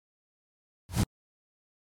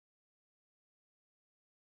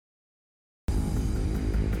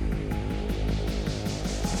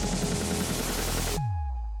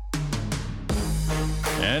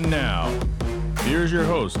And now, here's your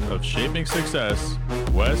host of Shaping Success,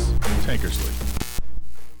 Wes Tankersley.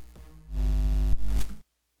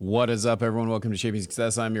 What is up, everyone? Welcome to Shaping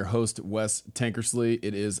Success. I'm your host, Wes Tankersley.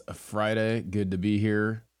 It is a Friday. Good to be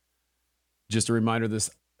here. Just a reminder, this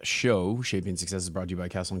show, Shaping Success, is brought to you by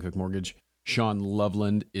Castle & Cook Mortgage. Sean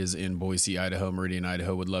Loveland is in Boise, Idaho. Meridian,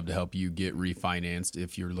 Idaho would love to help you get refinanced.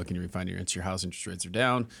 If you're looking to refinance your house, interest rates are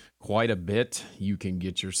down quite a bit. You can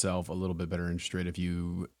get yourself a little bit better interest rate if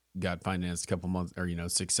you got financed a couple months or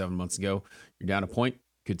 6-7 months ago. You're down a point.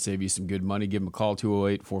 Could save you some good money. Give him a call,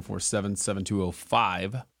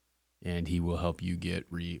 208-447-7205, and he will help you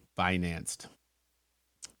get refinanced.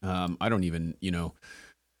 I don't even,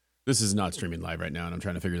 this is not streaming live right now, and I'm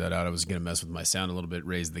trying to figure that out. I was going to mess with my sound a little bit,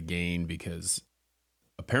 raise the gain, because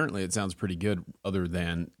apparently it sounds pretty good other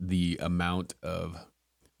than the amount of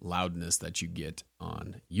loudness that you get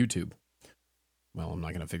on YouTube. Well, I'm not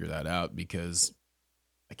going to figure that out because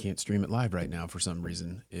I can't stream it live right now for some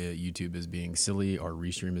reason. YouTube is being silly, or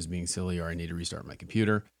Restream is being silly, or I need to restart my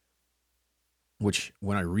computer, which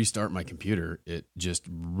when I restart my computer, it just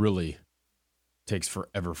really takes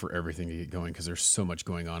forever for everything to get going because there's so much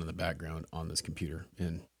going on in the background on this computer.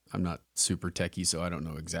 And I'm not super techie, so I don't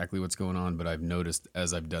know exactly what's going on, but I've noticed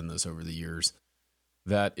as I've done this over the years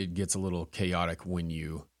that it gets a little chaotic when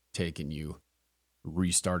you take and you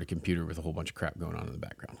restart a computer with a whole bunch of crap going on in the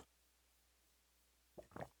background.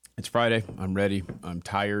 It's Friday. I'm ready. I'm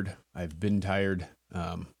tired. I've been tired.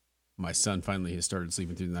 My son finally has started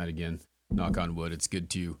sleeping through the night again. Knock on wood. It's good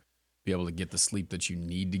to be able to get the sleep that you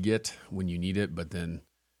need to get when you need it. But then,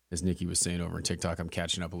 as Nikki was saying over on TikTok, I'm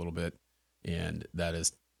catching up a little bit, and that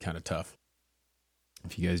is kind of tough.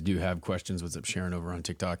 If you guys do have questions, what's up, Sharon, over on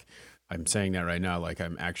TikTok? I'm saying that right now like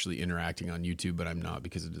I'm actually interacting on YouTube, but I'm not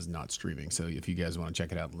because it is not streaming. So if you guys want to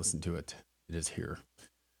check it out and listen to it, it is here.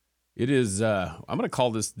 It is, I'm going to call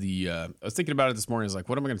this I was thinking about it this morning. I was like,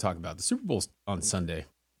 what am I going to talk about? The Super Bowl's on Sunday.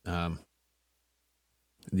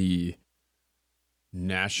 The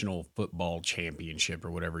National Football Championship,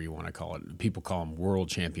 or whatever you want to call it. People call them world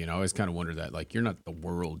champion. I always kind of wonder that, like, you're not the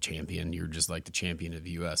world champion. You're just like the champion of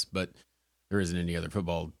the U.S., but there isn't any other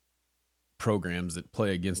football programs that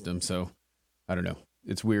play against them. So I don't know.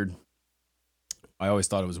 It's weird. I always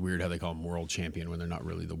thought it was weird how they call them world champion when they're not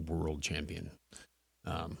really the world champion.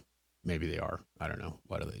 Maybe they are. I don't know.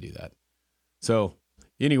 Why do they do that? So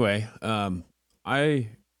anyway, I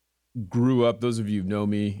grew up, those of you who know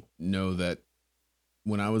me know that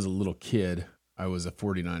when I was a little kid, I was a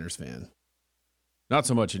 49ers fan. Not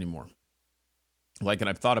so much anymore. And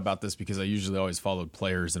I've thought about this because I usually always followed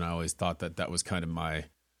players, and I always thought that that was kind of my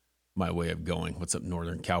way of going. What's up,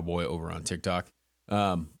 Northern Cowboy, over on TikTok?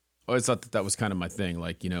 I always thought that was kind of my thing.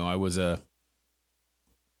 I was a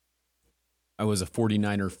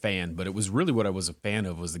 49er fan, but it was really what I was a fan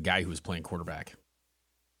of was the guy who was playing quarterback.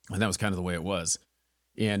 And that was kind of the way it was.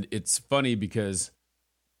 And it's funny because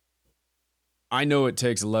I know it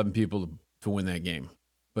takes 11 people to win that game.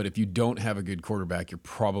 But if you don't have a good quarterback, you're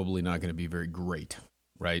probably not going to be very great,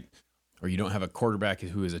 right? Or you don't have a quarterback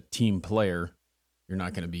who is a team player, you're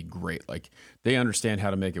not going to be great. They understand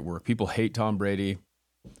how to make it work. People hate Tom Brady.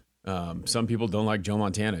 Some people don't like Joe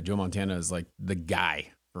Montana. Joe Montana is like the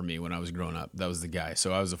guy for me when I was growing up. That was the guy.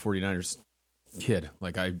 So I was a 49ers kid.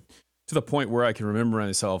 To the point where I can remember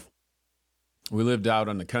myself, we lived out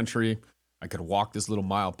on the country. I could walk this little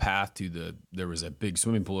mile path there was a big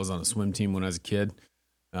swimming pool. I was on a swim team when I was a kid,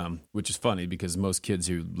 which is funny because most kids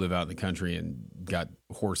who live out in the country and got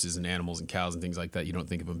horses and animals and cows and things like that, you don't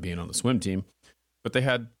think of them being on the swim team. But they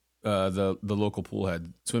had, the local pool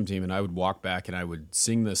had swim team, and I would walk back and I would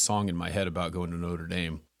sing this song in my head about going to Notre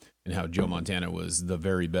Dame and how Joe Montana was the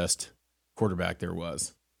very best quarterback there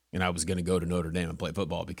was. And I was going to go to Notre Dame and play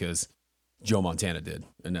football because Joe Montana did,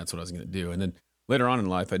 and that's what I was going to do. And then later on in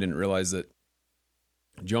life, I didn't realize that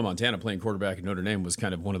Joe Montana playing quarterback at Notre Dame was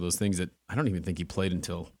kind of one of those things that I don't even think he played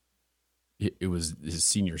until it was his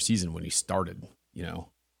senior season when he started,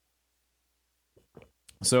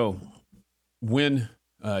 So when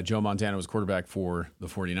Joe Montana was quarterback for the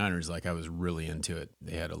 49ers, I was really into it.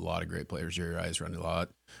 They had a lot of great players. Jerry Rice running a lot,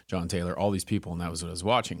 John Taylor, all these people, and that was what I was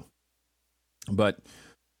watching. But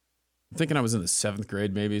I'm thinking I was in the 7th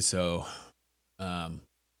grade maybe, so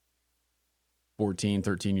 14,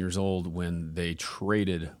 13 years old when they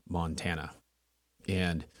traded Montana.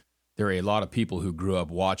 And there are a lot of people who grew up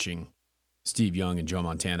watching Steve Young and Joe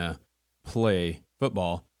Montana play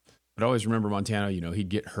football. But I always remember Montana, he'd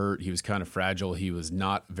get hurt. He was kind of fragile. He was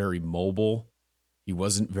not very mobile. He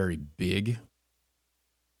wasn't very big.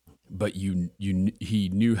 But he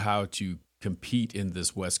knew how to compete in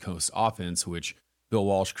this West Coast offense, which Bill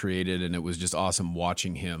Walsh created, and it was just awesome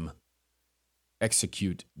watching him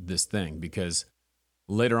execute this thing, because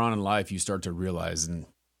later on in life you start to realize and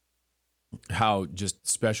how just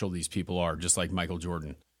special these people are, just like Michael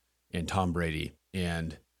Jordan and Tom Brady.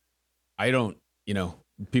 And I don't,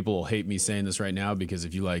 people will hate me saying this right now, because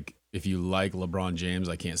if you like LeBron James,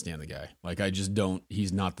 I can't stand the guy. Like, I just don't,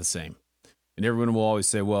 he's not the same. And everyone will always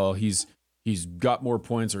say, well, he's got more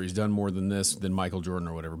points, or he's done more than this than Michael Jordan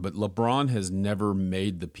or whatever. But LeBron has never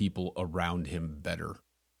made the people around him better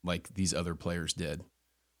like these other players did.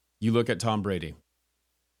 You look at Tom Brady.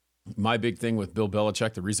 My big thing with Bill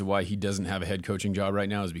Belichick, the reason why he doesn't have a head coaching job right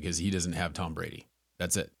now is because he doesn't have Tom Brady.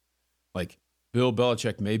 That's it. Like, Bill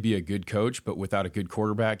Belichick may be a good coach, but without a good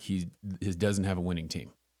quarterback, he doesn't have a winning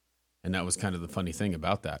team. And that was kind of the funny thing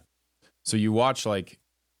about that. So you watch, like,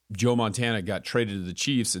 Joe Montana got traded to the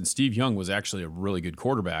Chiefs, and Steve Young was actually a really good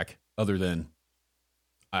quarterback, other than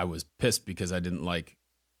I was pissed because I didn't like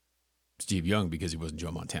Steve Young because he wasn't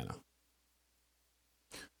Joe Montana.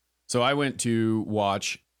 So I went to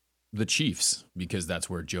watch the Chiefs because that's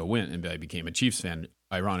where Joe went, and I became a Chiefs fan.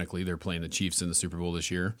 Ironically, they're playing the Chiefs in the Super Bowl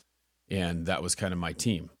this year, and that was kind of my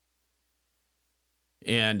team.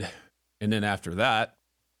 And then after that,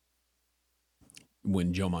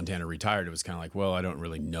 when Joe Montana retired, it was kind of like, well, I don't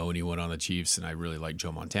really know anyone on the Chiefs, and I really like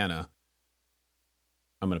Joe Montana.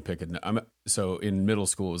 I'm going to pick so in middle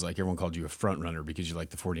school, it was like everyone called you a front runner because you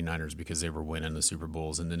liked the 49ers because they were winning the Super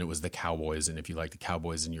Bowls. And then it was the Cowboys. And if you like the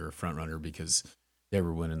Cowboys, then you're a front runner because they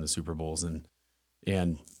were winning the Super Bowls.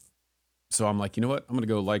 And so I'm like, you know what? I'm going to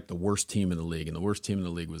go like the worst team in the league. And the worst team in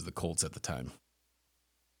the league was the Colts at the time.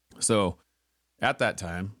 So at that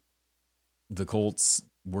time, the Colts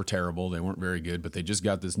were terrible. They weren't very good, but they just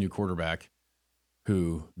got this new quarterback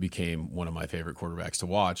who became one of my favorite quarterbacks to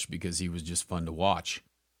watch because he was just fun to watch.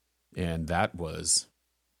 And that was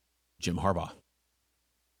Jim Harbaugh.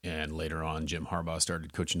 And later on, Jim Harbaugh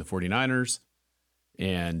started coaching the 49ers.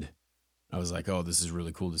 And I was like, oh, this is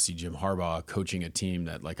really cool to see Jim Harbaugh coaching a team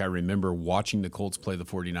that, like, I remember watching the Colts play the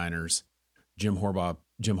 49ers, Jim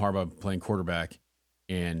Harbaugh playing quarterback,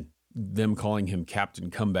 and them calling him Captain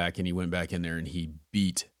Comeback, and he went back in there and he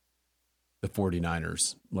beat the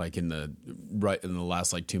 49ers, like in the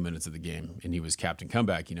last, like, 2 minutes of the game. And he was Captain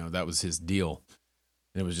Comeback, that was his deal.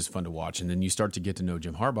 And it was just fun to watch. And then you start to get to know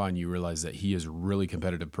Jim Harbaugh, and you realize that he is a really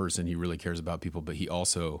competitive person. He really cares about people, but he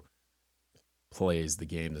also plays the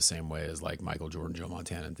game the same way as, like, Michael Jordan, Joe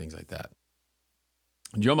Montana, and things like that.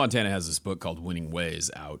 And Joe Montana has this book called Winning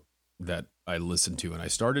Ways out that I listened to, and I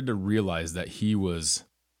started to realize that he was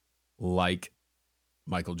like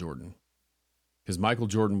Michael Jordan. Because Michael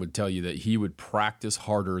Jordan would tell you that he would practice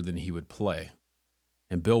harder than he would play.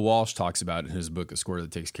 And Bill Walsh talks about in his book, A Score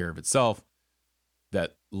That Takes Care of Itself,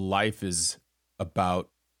 that life is about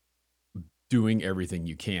doing everything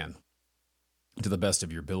you can to the best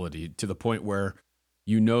of your ability, to the point where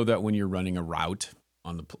that when you're running a route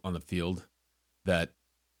on the field, that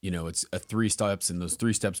it's a 3 steps, and those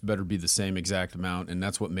 3 steps better be the same exact amount. And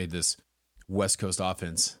that's what made this West Coast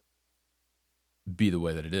offense be the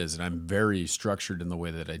way that it is. And I'm very structured in the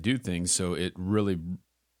way that I do things, so it really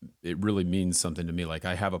means something to me. Like,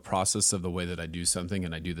 I have a process of the way that I do something,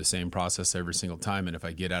 and I do the same process every single time. And if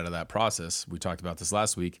I get out of that process, we talked about this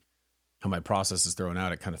last week, how my process is thrown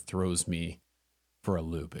out, it kind of throws me for a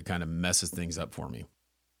loop. It kind of messes things up for me.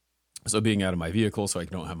 So being out of my vehicle, so I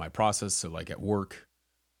don't have my process. So, like, at work,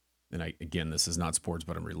 and again, this is not sports,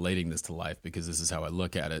 but I'm relating this to life because this is how I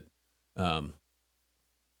look at it.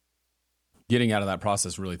 Getting out of that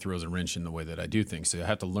process really throws a wrench in the way that I do things. So I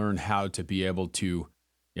have to learn how to be able to,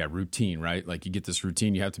 routine, right? Like, you get this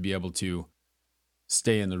routine, you have to be able to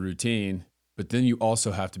stay in the routine, but then you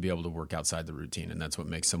also have to be able to work outside the routine. And that's what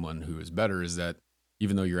makes someone who is better, is that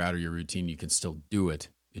even though you're out of your routine, you can still do it.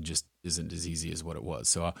 It just isn't as easy as what it was.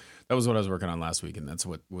 So that was what I was working on last week, and that's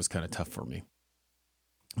what was kind of tough for me.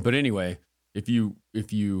 But anyway, if you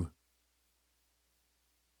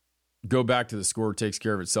go back to The Score Takes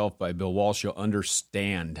Care of Itself by Bill Walsh, you'll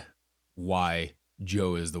understand why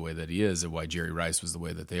Joe is the way that he is and why Jerry Rice was the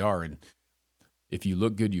way that they are. And if you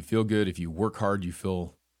look good, you feel good. If you work hard, you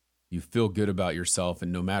feel good about yourself.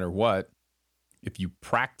 And no matter what, if you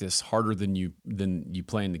practice harder than you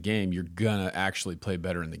play in the game, you're gonna actually play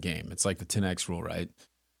better in the game. It's like the 10X rule, right?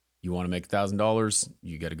 You want to make $1,000,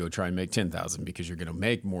 you got to go try and make 10,000 because you're going to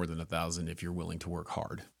make more than 1,000 if you're willing to work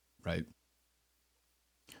hard, right?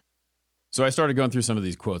 So I started going through some of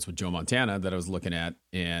these quotes with Joe Montana that I was looking at,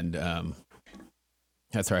 and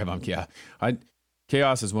that's right, Mom. Yeah,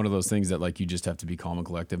 chaos is one of those things that like you just have to be calm and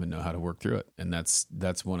collective and know how to work through it. And that's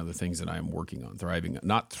one of the things that I'm working on,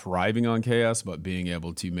 not thriving on chaos, but being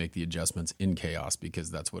able to make the adjustments in chaos, because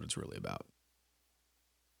that's what it's really about.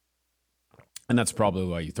 And that's probably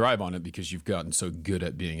why you thrive on it, because you've gotten so good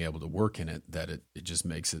at being able to work in it that it just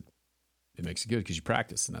makes it good, because you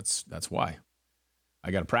practice. And that's why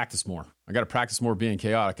I got to practice more. I got to practice more being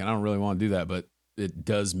chaotic, and I don't really want to do that, but it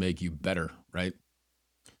does make you better, right?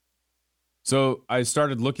 So I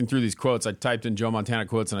started looking through these quotes. I typed in Joe Montana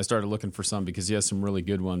quotes, and I started looking for some, because he has some really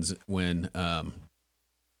good ones when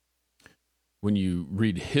you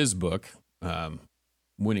read his book,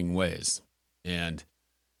 Winning Ways. And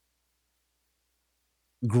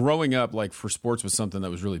growing up, like for sports, was something that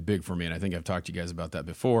was really big for me, and I think I've talked to you guys about that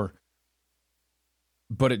before.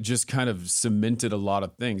 But it just kind of cemented a lot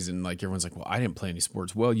of things. And like everyone's like, well, I didn't play any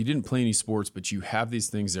sports. Well, you didn't play any sports, but you have these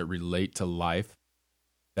things that relate to life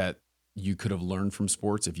that you could have learned from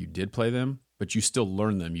sports if you did play them, but you still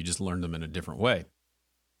learn them. You just learn them in a different way.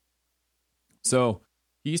 So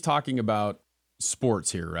he's talking about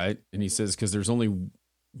sports here, right? And he says, because there's only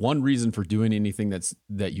one reason for doing anything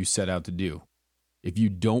that you set out to do. If you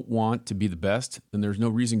don't want to be the best, then there's no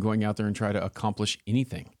reason going out there and try to accomplish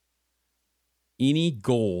anything. Any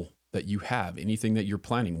goal that you have, anything that you're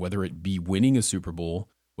planning, whether it be winning a Super Bowl,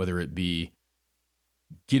 whether it be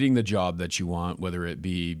getting the job that you want, whether it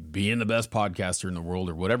be being the best podcaster in the world,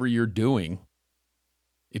 or whatever you're doing,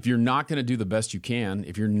 if you're not going to do the best you can,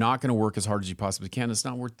 if you're not going to work as hard as you possibly can, it's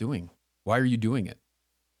not worth doing. Why are you doing it?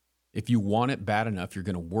 If you want it bad enough, you're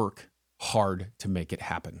going to work hard to make it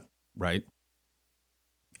happen, right?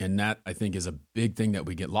 And that, I think, is a big thing that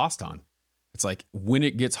we get lost on. It's like when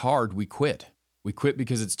it gets hard, we quit. We quit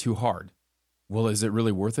because it's too hard. Well, is it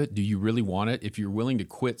really worth it? Do you really want it? If you're willing to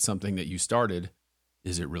quit something that you started,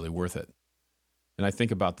 is it really worth it? And I think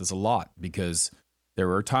about this a lot, because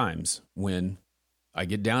there are times when I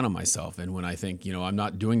get down on myself and when I think, I'm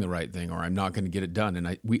not doing the right thing, or I'm not going to get it done.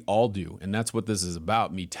 And we all do. And that's what this is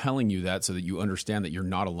about, me telling you that so that you understand that you're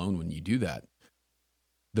not alone when you do that.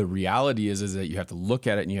 The reality is that you have to look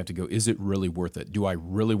at it and you have to go, is it really worth it? Do I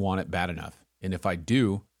really want it bad enough? And if I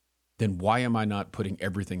do, then why am I not putting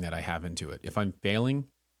everything that I have into it? If I'm failing,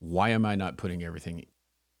 why am I not putting everything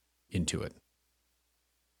into it?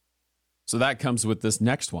 So that comes with this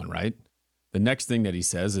next one, right? The next thing that he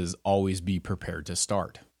says is always be prepared to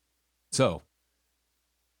start. So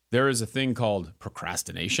there is a thing called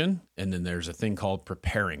procrastination, and then there's a thing called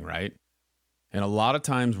preparing, right? And a lot of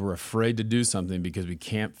times we're afraid to do something because we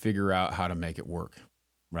can't figure out how to make it work,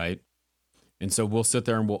 right? And so we'll sit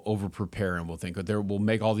there and we'll over-prepare, and we'll think we'll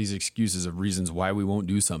make all these excuses of reasons why we won't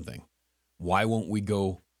do something. Why won't we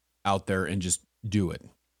go out there and just do it?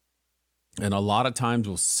 And a lot of times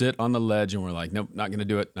we'll sit on the ledge and we're like, nope, not going to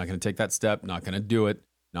do it. Not going to take that step. Not going to do it.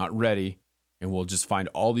 Not ready. And we'll just find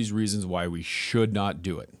all these reasons why we should not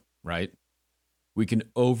do it, right? We can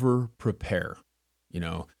over-prepare.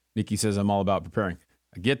 Nikki says, I'm all about preparing.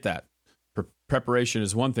 I get that. Preparation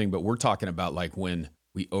is one thing, but we're talking about like when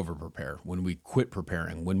we over-prepare, when we quit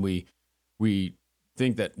preparing, when we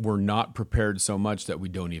think that we're not prepared so much that we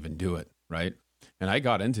don't even do it, right? And I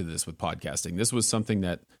got into this with podcasting. This was something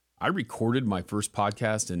that I recorded my first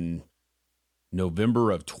podcast in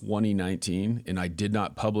November of 2019, and I did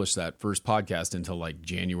not publish that first podcast until like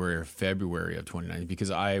January or February of 2019,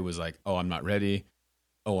 because I was like, oh, I'm not ready.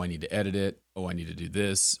 Oh, I need to edit it. Oh, I need to do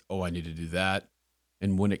this. Oh, I need to do that.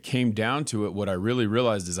 And when it came down to it, what I really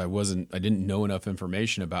realized is I didn't know enough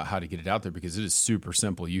information about how to get it out there, because it is super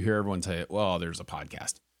simple. You hear everyone say, well, there's a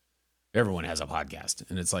podcast. Everyone has a podcast.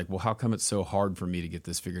 And it's like, well, how come it's so hard for me to get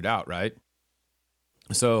this figured out, right?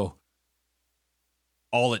 So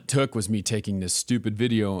all it took was me taking this stupid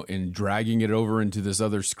video and dragging it over into this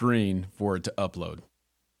other screen for it to upload.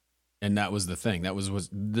 And that was the thing. That was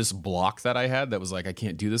this block that I had that was like, I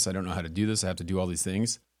can't do this. I don't know how to do this. I have to do all these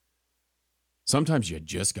things. Sometimes you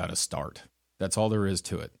just got to start. That's all there is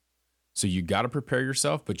to it. So you got to prepare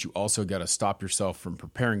yourself, but you also got to stop yourself from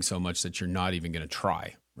preparing so much that you're not even going to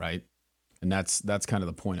try, right? And that's kind of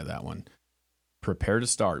the point of that one. Prepare to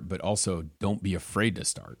start, but also don't be afraid to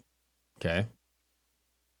start, okay?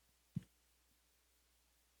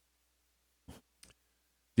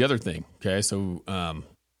 The other thing, okay, so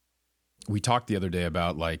we talked the other day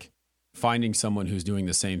about like finding someone who's doing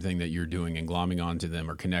the same thing that you're doing and glomming onto them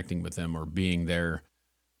or connecting with them or being there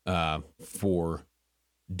for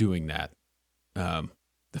doing that. The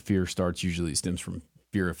fear stems from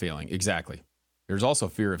fear of failing. Exactly. There's also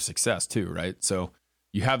fear of success too, right? So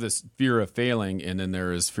you have this fear of failing, and then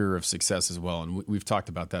there is fear of success as well. And we've talked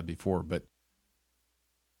about that before, but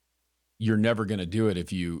you're never going to do it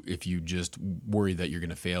if you just worry that you're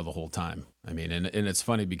going to fail the whole time. I mean, and it's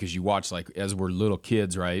funny because you watch, like, as we're little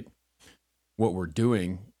kids, right? What we're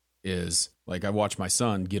doing is, like, I watch my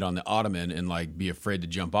son get on the ottoman and, like, be afraid to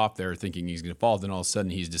jump off there thinking he's going to fall. Then all of a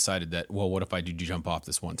sudden he's decided that, well, what if I do jump off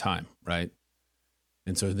this one time, right?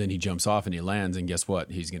 And so then he jumps off and he lands, and guess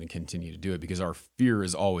what? He's going to continue to do it because our fear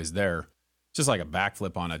is always there. Just like a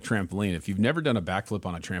backflip on a trampoline. If you've never done a backflip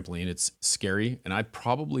on a trampoline, it's scary. And I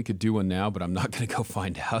probably could do one now, but I'm not going to go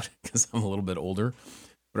find out because I'm a little bit older.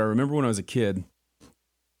 But I remember when I was a kid,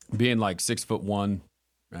 being like 6'1",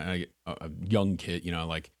 a young kid, you know,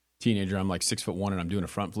 like teenager, I'm like 6'1" and I'm doing a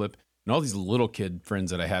front flip. And all these little kid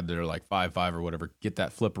friends that I had that are like 5'5" or whatever, get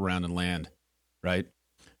that flip around and land, right?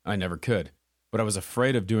 I never could. But I was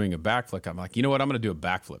afraid of doing a backflip. I'm like, you know what? I'm going to do a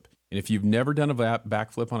backflip. And if you've never done a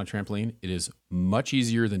backflip on a trampoline, it is much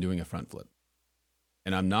easier than doing a front flip.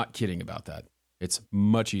 And I'm not kidding about that. It's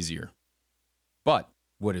much easier. But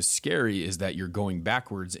what is scary is that you're going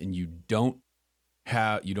backwards and you don't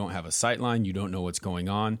have a sight line. You don't know what's going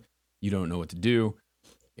on. You don't know what to do.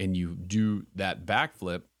 And you do that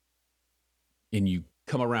backflip and you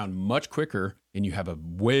come around much quicker and you have a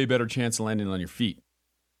way better chance of landing on your feet.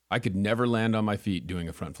 I could never land on my feet doing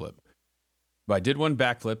a front flip. But I did one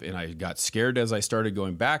backflip and I got scared as I started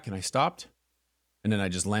going back and I stopped. And then I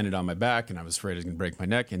just landed on my back and I was afraid I was going to break my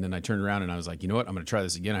neck. And then I turned around and I was like, you know what? I'm going to try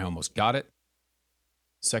this again. I almost got it.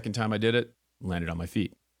 Second time I did it, landed on my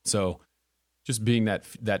feet. So just being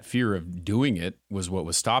that fear of doing it was what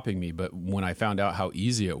was stopping me. But when I found out how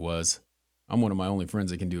easy it was, I'm one of my only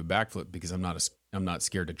friends that can do a backflip because I'm not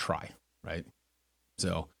scared to try, right?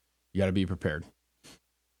 So you got to be prepared.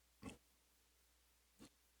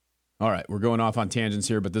 All right, we're going off on tangents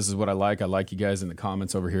here, but this is what I like. I like you guys in the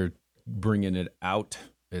comments over here bringing it out.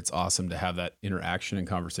 It's awesome to have that interaction and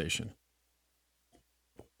conversation.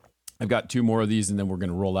 I've got 2 more of these, and then we're going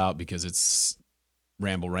to roll out because it's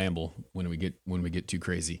ramble when we get too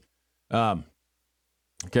crazy.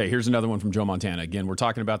 Okay, here's another one from Joe Montana. Again, we're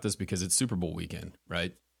talking about this because it's Super Bowl weekend,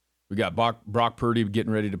 right? We got Brock Purdy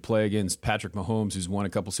getting ready to play against Patrick Mahomes, who's won a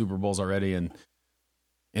couple Super Bowls already, and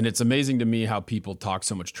it's amazing to me how people talk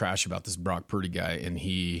so much trash about this Brock Purdy guy, and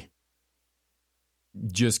he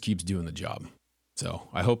just keeps doing the job. So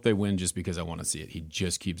I hope they win just because I want to see it. He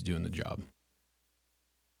just keeps doing the job.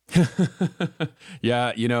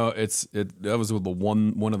 Yeah, you know, that was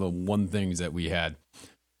one of the one things that we had.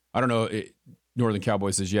 I don't know. Northern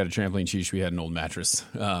Cowboy says you had a trampoline, Sheesh. We had an old mattress.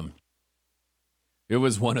 It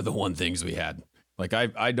was one of the one things we had. Like,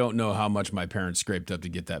 I don't know how much my parents scraped up to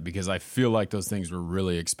get that because I feel like those things were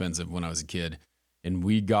really expensive when I was a kid. And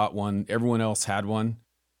we got one. Everyone else had one.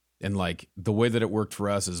 And, like, the way that it worked for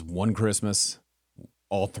us is one Christmas,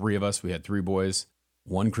 all 3 of us, we had 3 boys.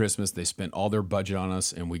 One Christmas, they spent all their budget on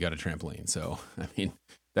us, and we got a trampoline. So, I mean,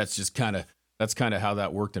 that's kind of how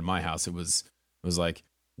that worked in my house. It was like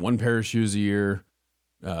one pair of shoes a year.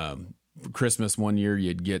 For Christmas one year,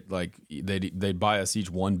 you'd get like they'd buy us each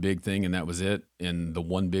one big thing, and that was it. And the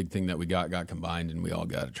one big thing that we got combined, and we all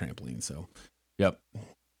got a trampoline. So, yep.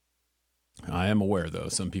 I am aware though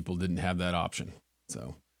some people didn't have that option.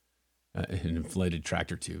 So, an inflated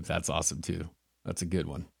tractor tube, that's awesome too. That's a good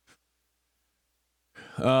one.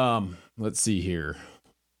 Let's see here.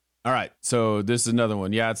 All right, so this is another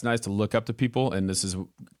one. Yeah, it's nice to look up to people, and this is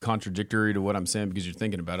contradictory to what I'm saying because you're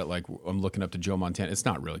thinking about it like I'm looking up to Joe Montana. It's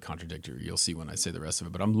not really contradictory. You'll see when I say the rest of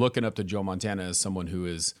it, but I'm looking up to Joe Montana as someone who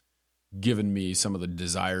has given me some of the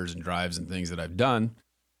desires and drives and things that I've done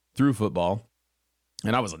through football.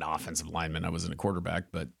 And I was an offensive lineman. I wasn't a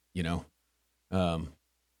quarterback, but, you know,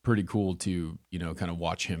 pretty cool to, you know, kind of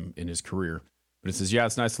watch him in his career. But it says, yeah,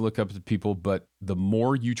 it's nice to look up to people, but the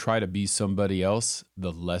more you try to be somebody else,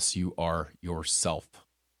 the less you are yourself,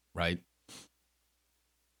 right?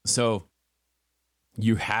 So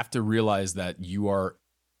you have to realize that you are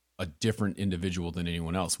a different individual than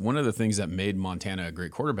anyone else. One of the things that made Montana a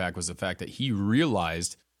great quarterback was the fact that he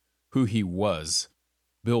realized who he was.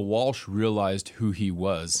 Bill Walsh realized who he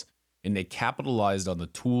was, and they capitalized on the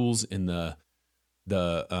tools and the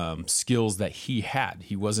skills that he had.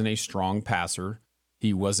 He wasn't a strong passer.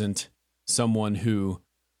 He wasn't someone who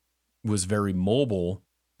was very mobile,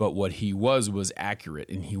 but what he was accurate,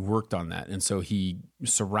 and he worked on that. And so he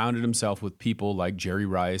surrounded himself with people like Jerry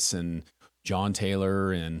Rice and John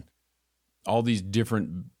Taylor and all these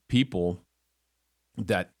different people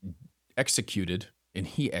that executed, and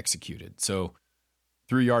he executed. So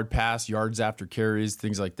 3-yard pass, yards after carries,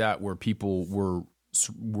 things like that, where people were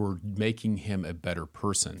making him a better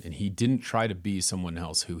person. And he didn't try to be someone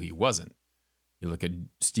else who he wasn't. You look at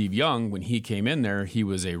Steve Young, when he came in there, he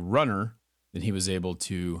was a runner, and he was able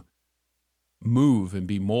to move and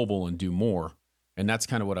be mobile and do more. And that's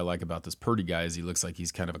kind of what I like about this Purdy guy is he looks like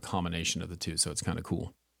he's kind of a combination of the two. So it's kind of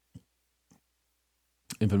cool.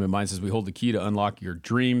 Infinite Mind says, we hold the key to unlock your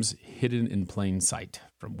dreams hidden in plain sight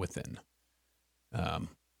from within.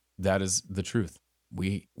 That is the truth.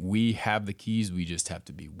 We have the keys. We just have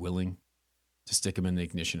to be willing to stick them in the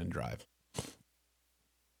ignition and drive.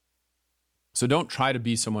 So don't try to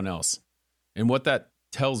be someone else. And what that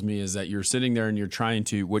tells me is that you're sitting there and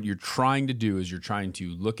what you're trying to do is you're trying to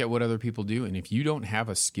look at what other people do. And if you don't have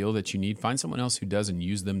a skill that you need, find someone else who does and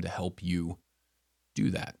use them to help you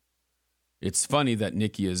do that. It's funny that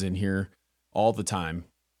Nikki is in here all the time,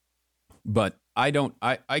 but I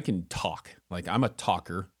can talk. Like, I'm a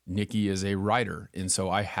talker. Nikki is a writer. And so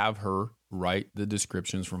I have her write the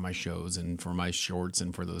descriptions for my shows and for my shorts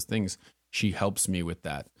and for those things. She helps me with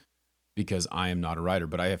that because I am not a writer,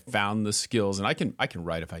 but I have found the skills, and I can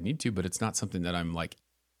write if I need to, but it's not something that I'm like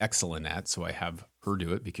excellent at. So I have her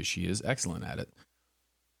do it because she is excellent at it.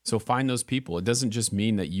 So find those people. It doesn't just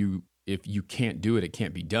mean that if you can't do it, it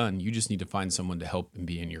can't be done. You just need to find someone to help and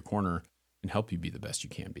be in your corner and help you be the best you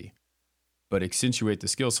can be. But accentuate the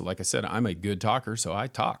skill. So like I said, I'm a good talker, so I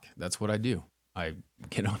talk. That's what I do. I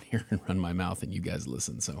get on here and run my mouth and you guys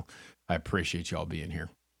listen. So I appreciate y'all being here.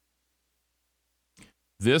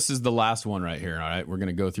 This is the last one right here. All right. We're going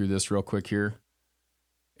to go through this real quick here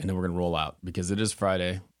and then we're going to roll out because it is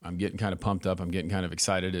Friday. I'm getting kind of pumped up. I'm getting kind of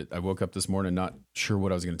excited. I woke up this morning not sure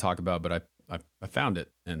what I was going to talk about, but I found it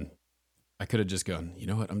and I could have just gone, you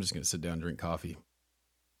know what? I'm just going to sit down and drink coffee.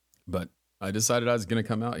 But I decided I was going to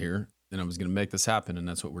come out here and I was going to make this happen, and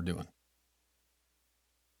that's what we're doing.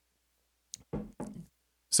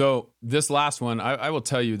 So this last one, I will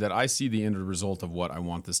tell you that I see the end result of what I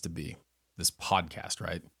want this to be, this podcast,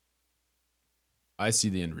 right? I see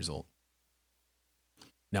the end result.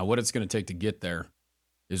 Now, what it's going to take to get there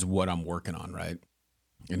is what I'm working on, right?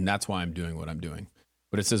 And that's why I'm doing what I'm doing.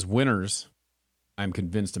 But it says winners, I'm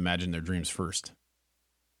convinced, imagine their dreams first.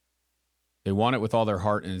 They want it with all their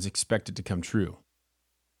heart and is expected to come true.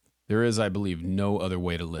 There is, I believe, no other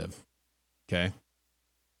way to live. Okay?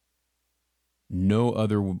 No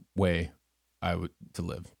other way to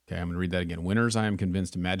live. Okay, I'm going to read that again. Winners, I am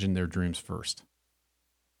convinced, imagine their dreams first.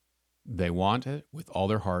 They want it with all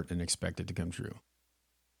their heart and expect it to come true.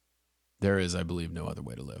 There is, I believe, no other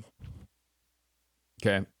way to live.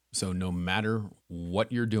 Okay? So no matter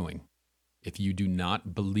what you're doing, if you do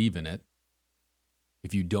not believe in it,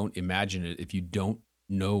 if you don't imagine it, if you don't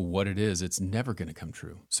know what it is, it's never going to come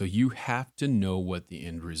true. So you have to know what the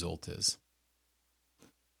end result is.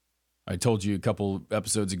 I told you a couple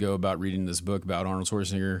episodes ago about reading this book about Arnold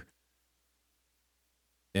Schwarzenegger.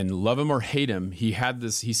 And love him or hate him, he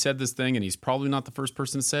said this thing, and he's probably not the first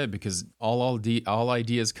person to say it because all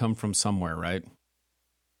ideas come from somewhere, right?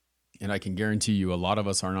 And I can guarantee you a lot of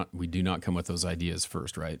us we do not come with those ideas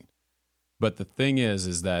first, right? But the thing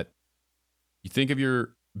is that you think of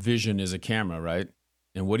your vision as a camera, right?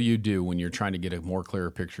 And what do you do when you're trying to get a more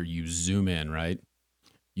clearer picture? You zoom in, right?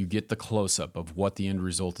 You get the close-up of what the end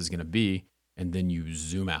result is going to be, and then you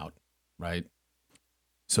zoom out, right?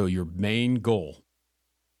 So your main goal,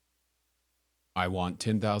 I want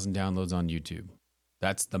 10,000 downloads on YouTube.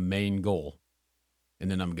 That's the main goal. And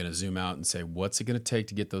then I'm going to zoom out and say, what's it going to take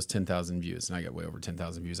to get those 10,000 views? And I got way over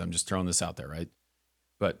 10,000 views. I'm just throwing this out there, right?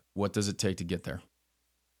 But what does it take to get there?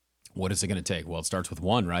 What is it going to take? Well, it starts with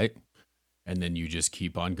one, right? And then you just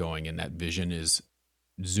keep on going, and that vision is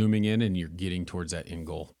zooming in, and you're getting towards that end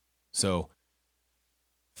goal. So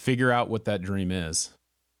figure out what that dream is.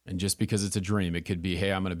 And just because it's a dream, it could be,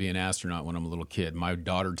 hey, I'm going to be an astronaut when I'm a little kid. My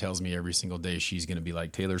daughter tells me every single day she's going to be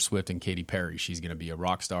like Taylor Swift and Katy Perry. She's going to be a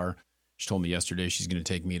rock star. She told me yesterday she's going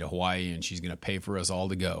to take me to Hawaii, and she's going to pay for us all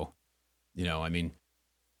to go. You know, I mean,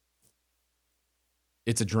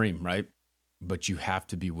 it's a dream, right? But you have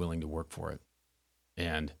to be willing to work for it.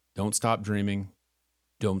 And don't stop dreaming.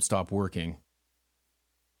 Don't stop working.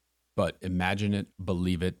 But imagine it,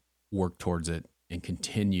 believe it, work towards it, and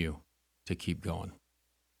continue to keep going.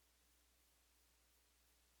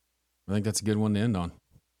 I think that's a good one to end on.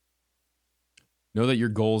 Know that your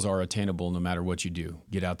goals are attainable no matter what you do.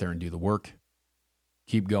 Get out there and do the work.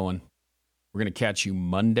 Keep going. We're going to catch you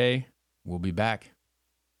Monday. We'll be back.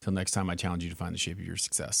 Till next time, I challenge you to find the shape of your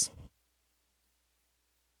success.